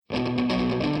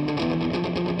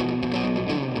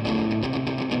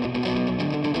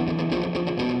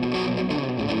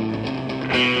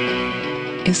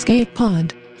Escape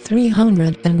Pod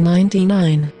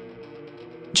 399.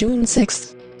 June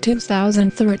 6,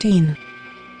 2013.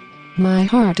 My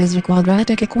Heart is a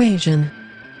Quadratic Equation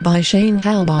by Shane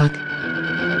Halbach.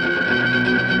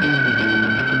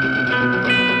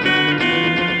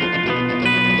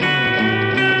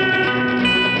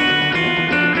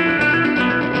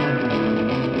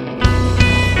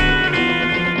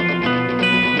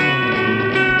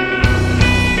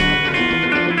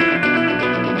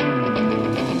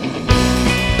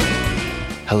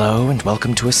 Hello and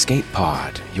welcome to Escape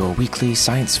Pod, your weekly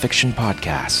science fiction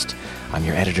podcast. I'm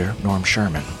your editor, Norm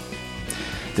Sherman.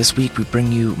 This week we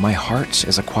bring you My Heart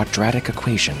is a Quadratic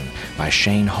Equation by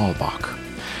Shane Halbach.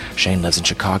 Shane lives in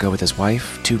Chicago with his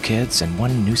wife, 2 kids, and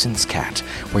 1 nuisance cat,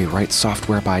 where he writes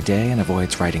software by day and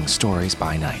avoids writing stories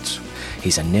by night.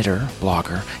 He's a knitter,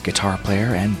 blogger, guitar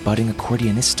player, and budding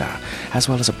accordionista, as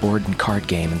well as a board and card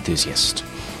game enthusiast.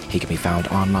 He can be found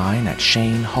online at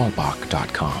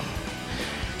shanehalbach.com.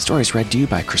 Stories read to you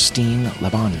by Christine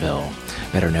Lebonville,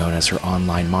 better known as her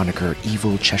online moniker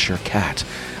Evil Cheshire Cat,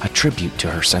 a tribute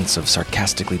to her sense of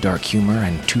sarcastically dark humor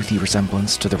and toothy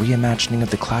resemblance to the reimagining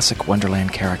of the classic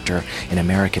Wonderland character in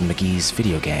American McGee's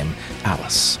video game,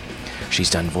 Alice. She's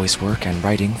done voice work and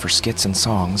writing for skits and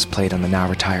songs played on the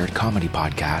now-retired comedy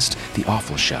podcast, The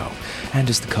Awful Show, and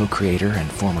is the co-creator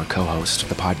and former co-host of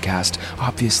the podcast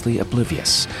Obviously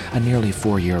Oblivious, a nearly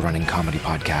 4-year-running comedy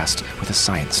podcast with a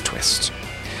science twist.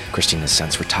 Christine has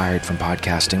since retired from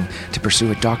podcasting to pursue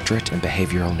a doctorate in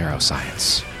behavioral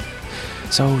neuroscience.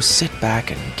 So sit back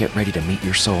and get ready to meet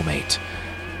your soulmate,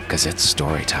 because it's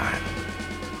story time.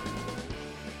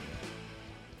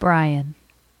 Brian.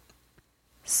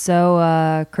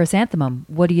 So, Chrysanthemum,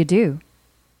 what do you do?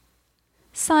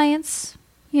 Science.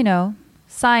 You know,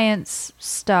 science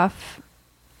stuff.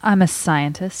 I'm a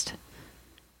scientist.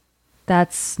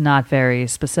 That's not very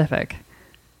specific.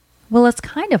 Well, it's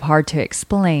kind of hard to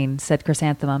explain, said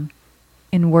Chrysanthemum.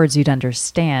 In words you'd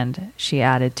understand, she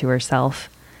added to herself.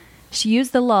 She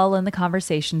used the lull in the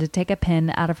conversation to take a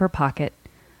pen out of her pocket.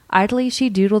 Idly, she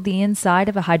doodled the inside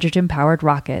of a hydrogen-powered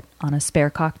rocket on a spare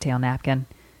cocktail napkin.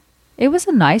 It was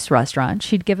a nice restaurant,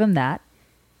 she'd give him that.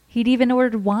 He'd even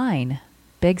ordered wine.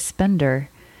 Big spender.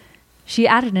 She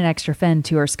added an extra fin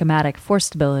to her schematic for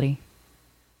stability.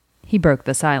 He broke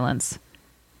the silence.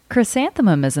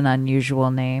 Chrysanthemum is an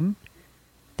unusual name.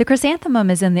 The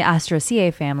chrysanthemum is in the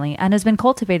Astraceae family and has been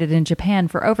cultivated in Japan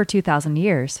for over 2,000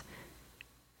 years.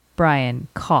 Brian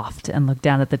coughed and looked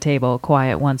down at the table,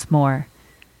 quiet once more.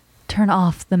 Turn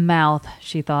off the mouth,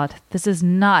 she thought. This is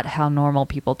not how normal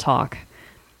people talk.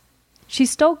 She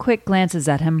stole quick glances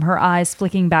at him, her eyes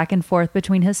flicking back and forth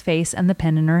between his face and the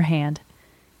pen in her hand.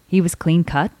 He was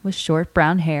clean-cut, with short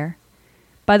brown hair.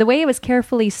 By the way it was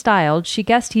carefully styled, she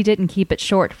guessed he didn't keep it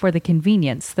short for the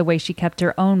convenience, the way she kept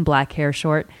her own black hair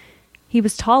short. He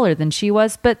was taller than she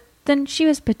was, but then she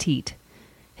was petite.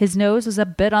 His nose was a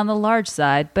bit on the large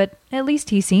side, but at least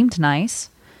he seemed nice.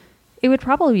 It would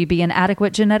probably be an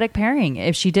adequate genetic pairing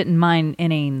if she didn't mind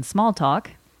inane small talk.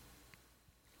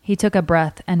 He took a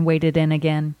breath and waded in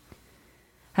again.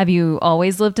 Have you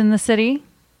always lived in the city?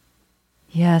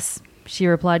 Yes, she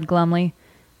replied glumly.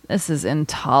 This is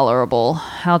intolerable.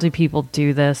 How do people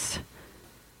do this?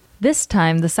 This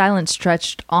time the silence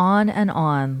stretched on and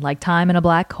on, like time in a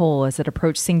black hole as it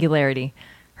approached singularity.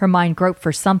 Her mind groped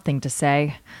for something to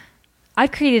say.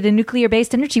 I've created a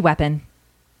nuclear-based energy weapon,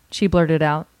 she blurted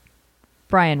out.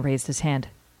 Brian raised his hand.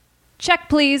 Check,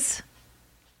 please.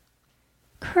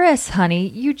 Chris, honey,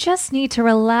 you just need to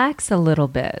relax a little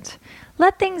bit.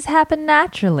 Let things happen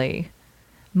naturally.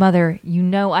 Mother, you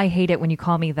know I hate it when you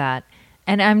call me that.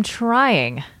 And I'm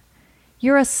trying.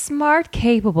 You're a smart,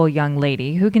 capable young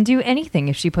lady who can do anything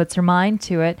if she puts her mind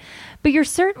to it, but you're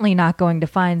certainly not going to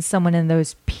find someone in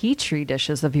those petri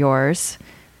dishes of yours.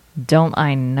 Don't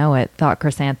I know it, thought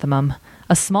Chrysanthemum.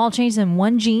 A small change in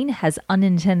one gene has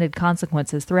unintended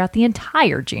consequences throughout the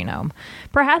entire genome.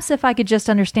 Perhaps if I could just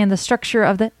understand the structure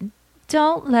of the...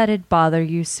 Don't let it bother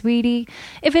you, sweetie.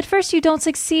 If at first you don't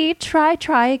succeed,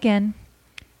 try again.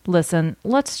 Listen,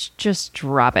 let's just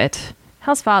drop it.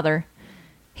 How's father?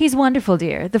 He's wonderful,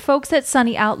 dear. The folks at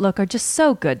Sunny Outlook are just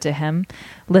so good to him.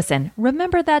 Listen,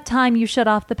 remember that time you shut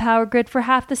off the power grid for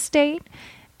half the state?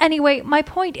 Anyway, my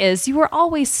point is, you were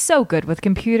always so good with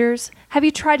computers. Have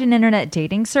you tried an internet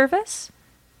dating service?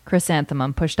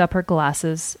 Chrysanthemum pushed up her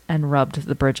glasses and rubbed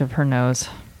the bridge of her nose.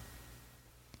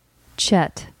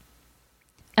 Chet.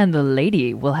 And the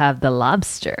lady will have the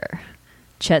lobster.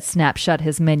 Chet snapped shut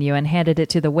his menu and handed it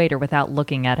to the waiter without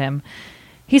looking at him.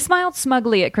 He smiled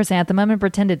smugly at Chrysanthemum and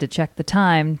pretended to check the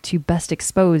time to best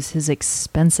expose his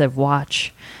expensive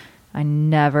watch. I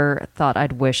never thought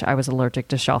I'd wish I was allergic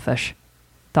to shellfish,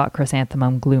 thought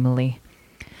Chrysanthemum gloomily.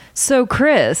 So,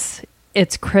 Chris,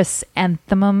 it's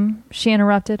chrysanthemum, she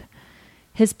interrupted.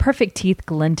 His perfect teeth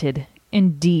glinted.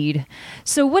 Indeed.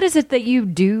 So what is it that you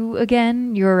do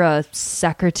again? You're a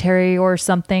secretary or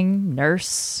something?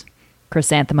 Nurse?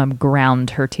 Chrysanthemum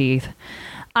ground her teeth.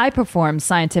 I perform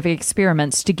scientific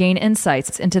experiments to gain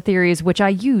insights into theories which I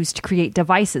use to create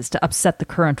devices to upset the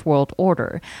current world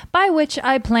order, by which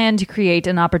I plan to create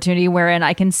an opportunity wherein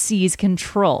I can seize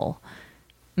control.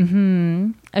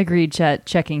 Agreed Chet,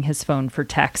 checking his phone for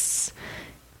texts.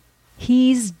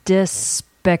 He's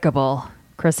despicable,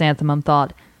 Chrysanthemum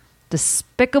thought.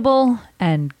 Despicable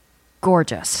and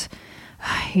gorgeous.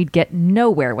 He'd get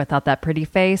nowhere without that pretty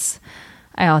face.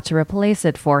 I ought to replace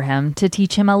it for him to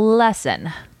teach him a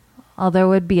lesson, although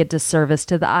it would be a disservice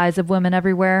to the eyes of women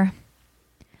everywhere.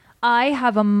 I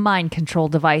have a mind control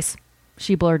device,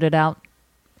 she blurted out.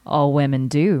 All women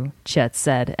do, Chet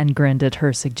said, and grinned at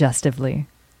her suggestively.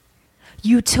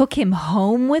 You took him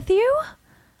home with you?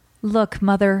 Look,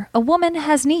 Mother, a woman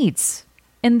has needs.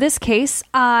 In this case,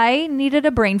 I needed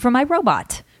a brain for my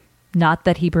robot. Not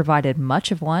that he provided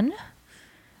much of one.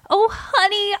 Oh,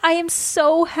 honey, I am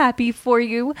so happy for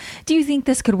you. Do you think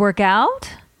this could work out?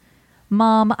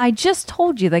 Mom, I just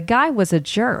told you the guy was a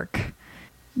jerk.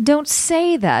 Don't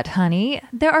say that, honey.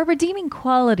 There are redeeming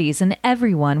qualities in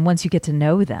everyone once you get to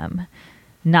know them.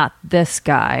 Not this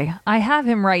guy. I have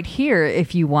him right here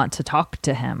if you want to talk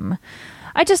to him.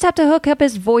 I just have to hook up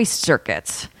his voice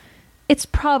circuits. It's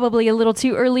probably a little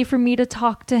too early for me to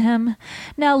talk to him.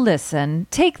 Now listen,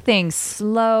 take things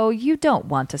slow. You don't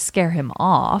want to scare him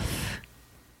off.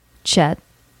 Chet,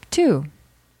 2.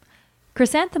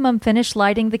 Chrysanthemum finished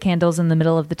lighting the candles in the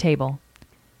middle of the table.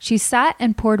 She sat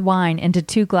and poured wine into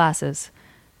 2 glasses.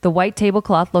 The white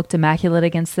tablecloth looked immaculate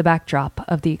against the backdrop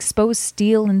of the exposed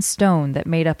steel and stone that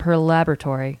made up her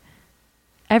laboratory.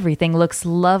 Everything looks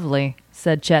lovely,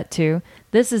 said Chet, too.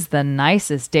 This is the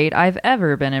nicest date I've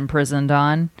ever been imprisoned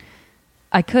on.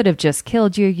 I could have just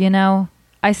killed you, you know.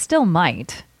 I still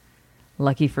might.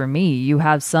 Lucky for me, you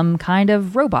have some kind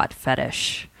of robot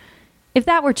fetish. If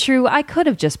that were true, I could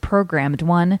have just programmed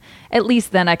one. At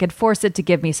least then I could force it to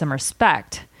give me some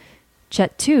respect.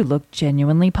 Chet, too, looked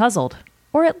genuinely puzzled.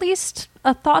 Or at least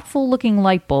a thoughtful-looking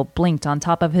light bulb blinked on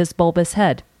top of his bulbous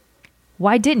head.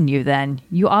 Why didn't you, then?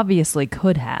 You obviously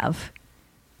could have.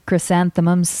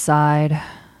 Chrysanthemum sighed.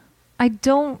 I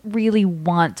don't really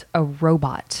want a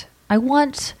robot. I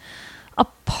want a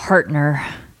partner.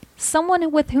 Someone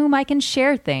with whom I can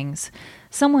share things.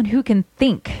 Someone who can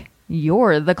think.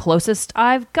 You're the closest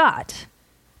I've got.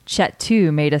 Chet,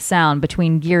 too, made a sound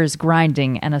between gears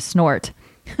grinding and a snort.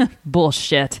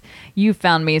 Bullshit. You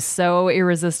found me so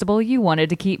irresistible you wanted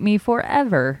to keep me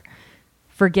forever.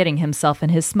 Forgetting himself in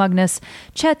his smugness,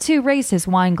 Chet, too, raised his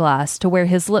wine glass to where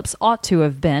his lips ought to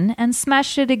have been and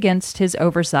smashed it against his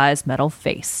oversized metal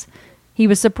face. He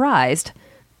was surprised,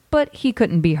 but he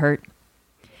couldn't be hurt.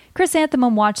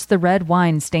 Chrysanthemum watched the red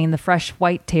wine stain the fresh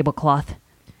white tablecloth.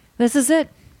 This is it,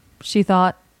 she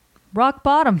thought. Rock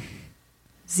bottom.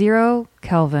 0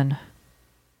 Kelvin.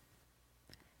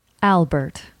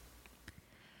 Albert.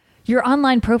 Your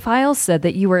online profile said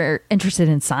that you were interested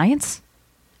in science?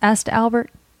 Asked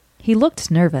Albert. He looked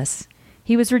nervous.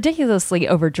 He was ridiculously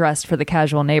overdressed for the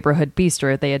casual neighborhood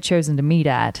bistro they had chosen to meet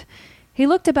at. He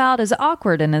looked about as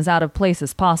awkward and as out of place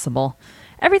as possible.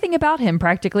 Everything about him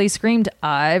practically screamed,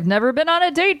 I've never been on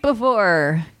a date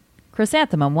before.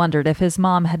 Chrysanthemum wondered if his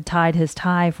mom had tied his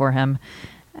tie for him.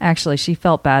 Actually, she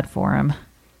felt bad for him.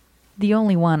 The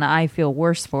only one I feel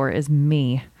worse for is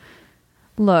me.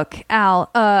 Look,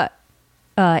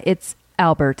 it's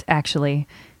Albert, actually.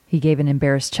 He gave an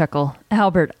embarrassed chuckle.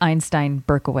 Albert Einstein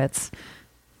Berkowitz.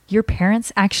 Your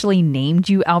parents actually named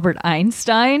you Albert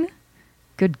Einstein?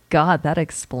 Good God, that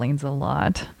explains a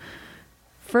lot.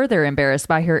 Further embarrassed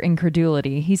by her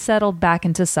incredulity, he settled back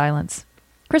into silence.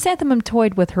 Chrysanthemum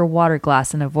toyed with her water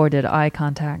glass and avoided eye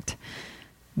contact.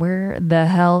 Where the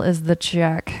hell is the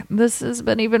check? This has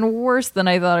been even worse than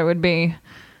I thought it would be.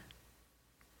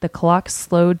 The clock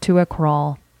slowed to a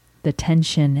crawl. The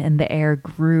tension in the air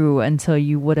grew until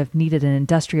you would have needed an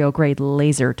industrial-grade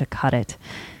laser to cut it.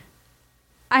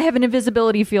 I have an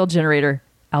invisibility field generator,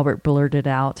 Albert blurted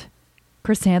out.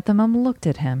 Chrysanthemum looked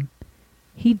at him.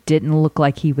 He didn't look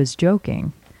like he was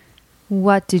joking.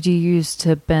 What did you use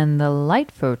to bend the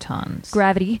light photons?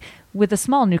 Gravity. With a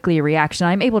small nuclear reaction,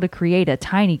 I'm able to create a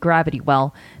tiny gravity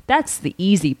well. That's the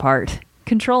easy part.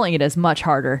 Controlling it is much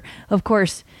harder. Of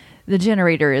course, the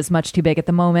generator is much too big at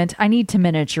the moment. I need to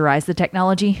miniaturize the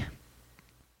technology.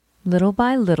 Little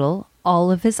by little,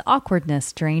 All of his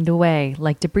awkwardness drained away,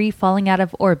 like debris falling out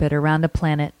of orbit around a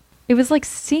planet. It was like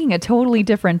seeing a totally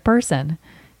different person.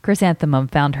 Chrysanthemum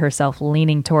found herself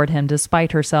leaning toward him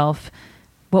despite herself.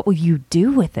 "What will you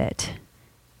do with it?"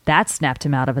 That snapped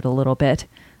him out of it a little bit.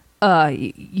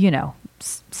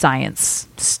 Science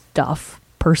stuff,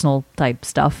 personal type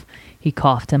stuff. He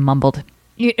coughed and mumbled.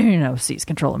 Seize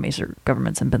control of major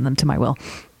governments and bend them to my will.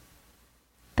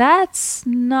 That's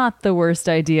not the worst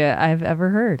idea I've ever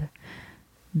heard.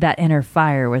 That inner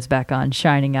fire was back on,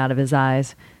 shining out of his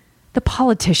eyes. The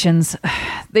politicians,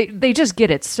 they just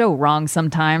get it so wrong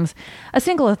sometimes. A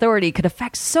single authority could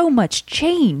affect so much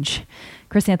change.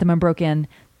 Chrysanthemum broke in.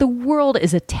 The world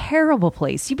is a terrible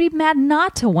place. You'd be mad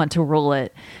not to want to rule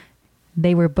it.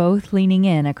 They were both leaning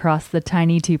in across the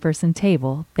tiny two-person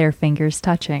table, their fingers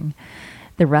touching.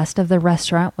 The rest of the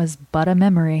restaurant was but a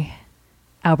memory.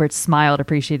 Albert smiled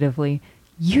appreciatively.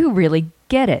 "You really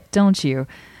get it, don't you?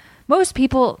 Most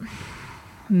people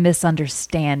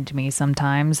misunderstand me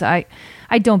sometimes. I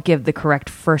don't give the correct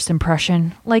first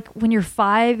impression. Like when you're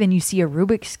 5 and you see a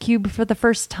Rubik's Cube for the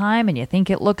first time and you think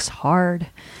it looks hard."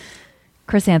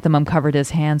 Chrysanthemum covered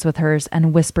his hands with hers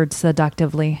and whispered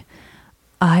seductively,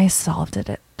 "I solved it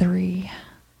at 3.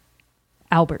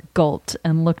 Albert gulped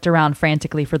and looked around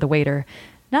frantically for the waiter.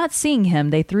 Not seeing him,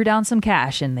 they threw down some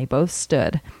cash and they both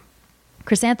stood.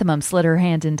 Chrysanthemum slid her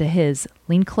hand into his,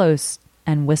 leaned close,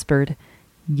 and whispered,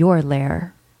 "Your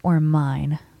lair or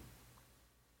mine."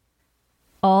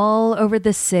 All over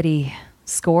the city,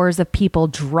 scores of people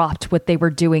dropped what they were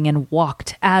doing and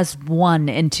walked as one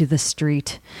into the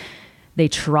street. They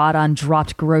trod on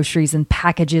dropped groceries and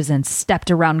packages and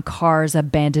stepped around cars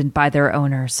abandoned by their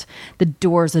owners, the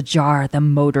doors ajar, the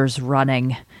motors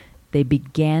running. They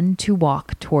began to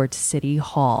walk toward City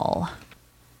Hall.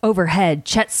 Overhead,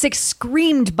 Chet 6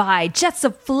 screamed by, jets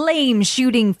of flame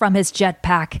shooting from his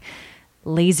jetpack.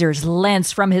 Lasers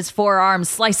lanced from his forearms,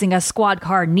 slicing a squad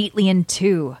car neatly in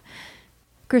two.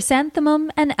 Chrysanthemum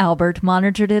and Albert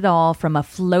monitored it all from a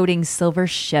floating silver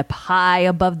ship high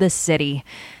above the city.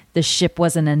 The ship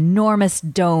was an enormous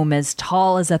dome as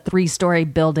tall as a 3-story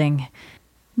building.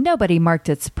 Nobody marked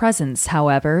its presence,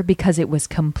 however, because it was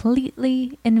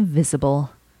completely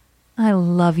invisible. "I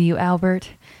love you, Albert."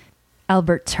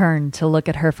 Albert turned to look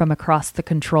at her from across the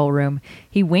control room.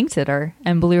 He winked at her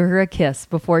and blew her a kiss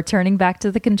before turning back to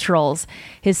the controls.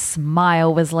 His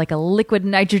smile was like a liquid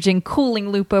nitrogen cooling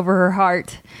loop over her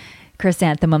heart.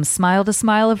 Chrysanthemum smiled a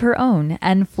smile of her own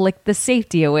and flicked the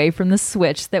safety away from the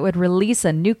switch that would release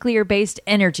a nuclear-based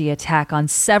energy attack on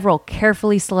several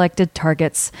carefully selected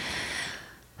targets.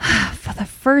 For the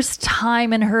first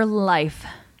time in her life,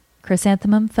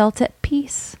 Chrysanthemum felt at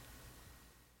peace.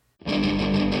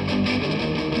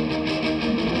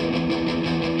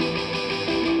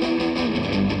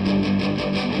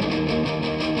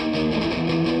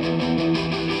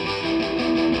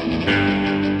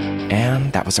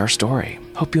 And that was our story.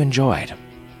 Hope you enjoyed.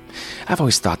 I've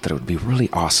always thought that it would be really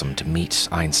awesome to meet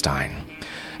Einstein.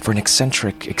 For an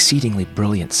eccentric, exceedingly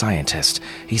brilliant scientist,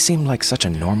 he seemed like such a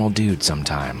normal dude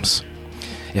sometimes.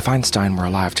 If Einstein were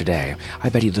alive today, I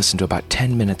bet he'd listen to about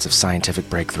 10 minutes of scientific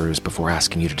breakthroughs before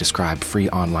asking you to describe free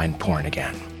online porn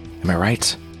again. Am I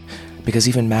right? Because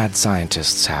even mad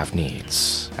scientists have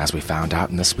needs, as we found out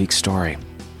in this week's story.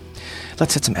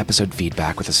 Let's hit some episode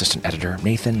feedback with assistant editor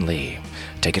Nathan Lee.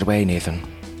 Take it away, Nathan.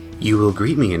 You will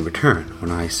greet me in return when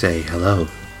I say hello.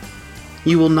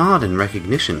 You will nod in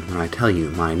recognition when I tell you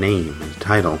my name and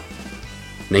title,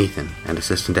 Nathan and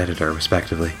assistant editor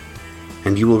respectively,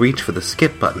 and you will reach for the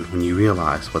skip button when you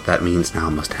realize what that means now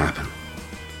must happen.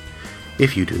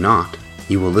 If you do not,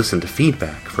 you will listen to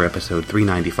feedback for episode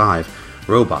 395,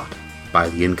 Robot, by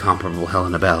the incomparable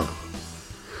Helena Bell.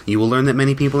 You will learn that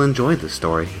many people enjoyed this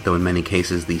story, though in many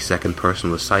cases the second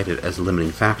person was cited as a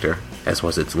limiting factor, as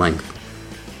was its length.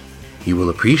 You will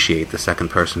appreciate the second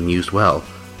person used well,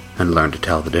 and learn to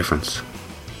tell the difference.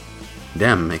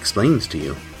 Dem explains to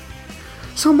you.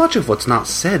 So much of what's not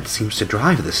said seems to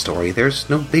drive this story. There's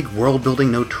no big world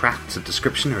building, no tracts of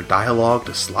description or dialogue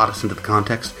to slot us into the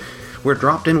context. We're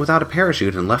dropped in without a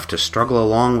parachute and left to struggle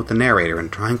along with the narrator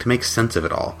and trying to make sense of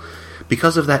it all.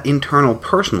 Because of that internal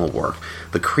personal work,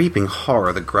 the creeping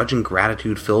horror, the grudging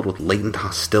gratitude filled with latent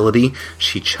hostility,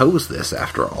 she chose this,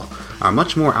 after all, are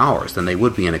much more ours than they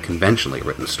would be in a conventionally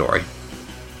written story.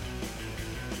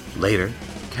 Later,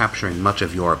 capturing much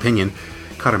of your opinion,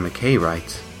 Cutter McKay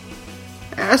writes,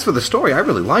 As for the story, I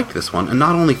really liked this one, and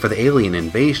not only for the alien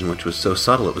invasion, which was so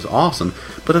subtle it was awesome,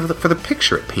 but for the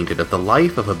picture it painted of the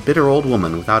life of a bitter old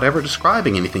woman without ever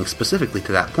describing anything specifically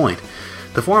to that point.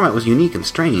 The format was unique and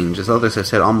strange, as others have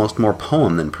said almost more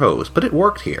poem than prose, but it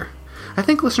worked here. I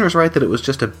think listeners write that it was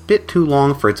just a bit too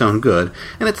long for its own good,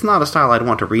 and it's not a style I'd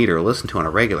want to read or listen to on a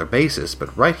regular basis,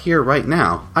 but right here, right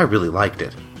now, I really liked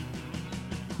it.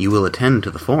 You will attend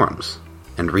to the forums,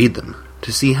 and read them,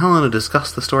 to see Helena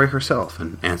discuss the story herself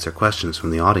and answer questions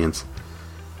from the audience.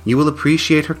 You will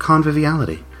appreciate her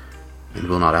conviviality, and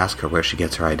will not ask her where she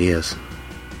gets her ideas.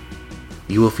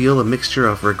 You will feel a mixture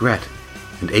of regret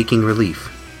and aching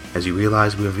relief as you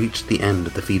realize we have reached the end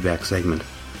of the feedback segment.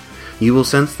 You will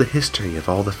sense the history of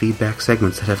all the feedback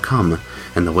segments that have come,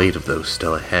 and the weight of those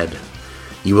still ahead.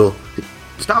 You will...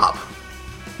 Stop!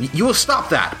 You will stop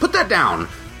that! Put that down!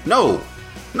 No!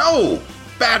 No!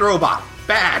 Bad robot!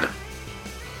 Bad!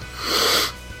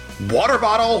 Water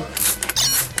bottle!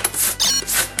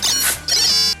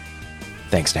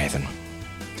 Thanks, Nathan.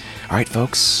 Alright,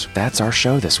 folks, that's our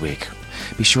show this week.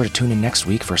 Be sure to tune in next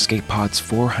week for Escape Pod's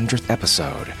 400th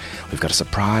episode. We've got a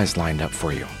surprise lined up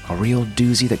for you, a real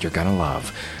doozy that you're gonna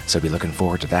love, so be looking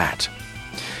forward to that.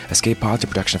 Escape Pod's a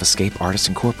production of Escape Artists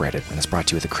Incorporated, and is brought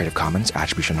to you with a Creative Commons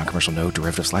Attribution Non-Commercial No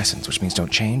Derivatives license, which means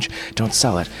don't change, don't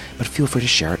sell it, but feel free to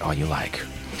share it all you like.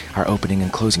 Our opening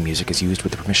and closing music is used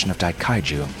with the permission of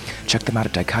Daikaiju. Check them out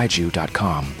at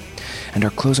daikaiju.com. And our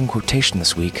closing quotation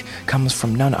this week comes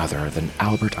from none other than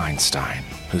Albert Einstein,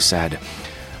 who said,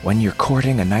 "When you're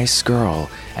courting a nice girl,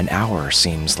 an hour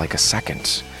seems like a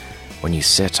second. When you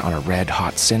sit on a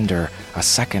red-hot cinder, a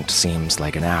second seems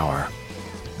like an hour.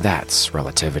 That's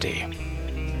relativity."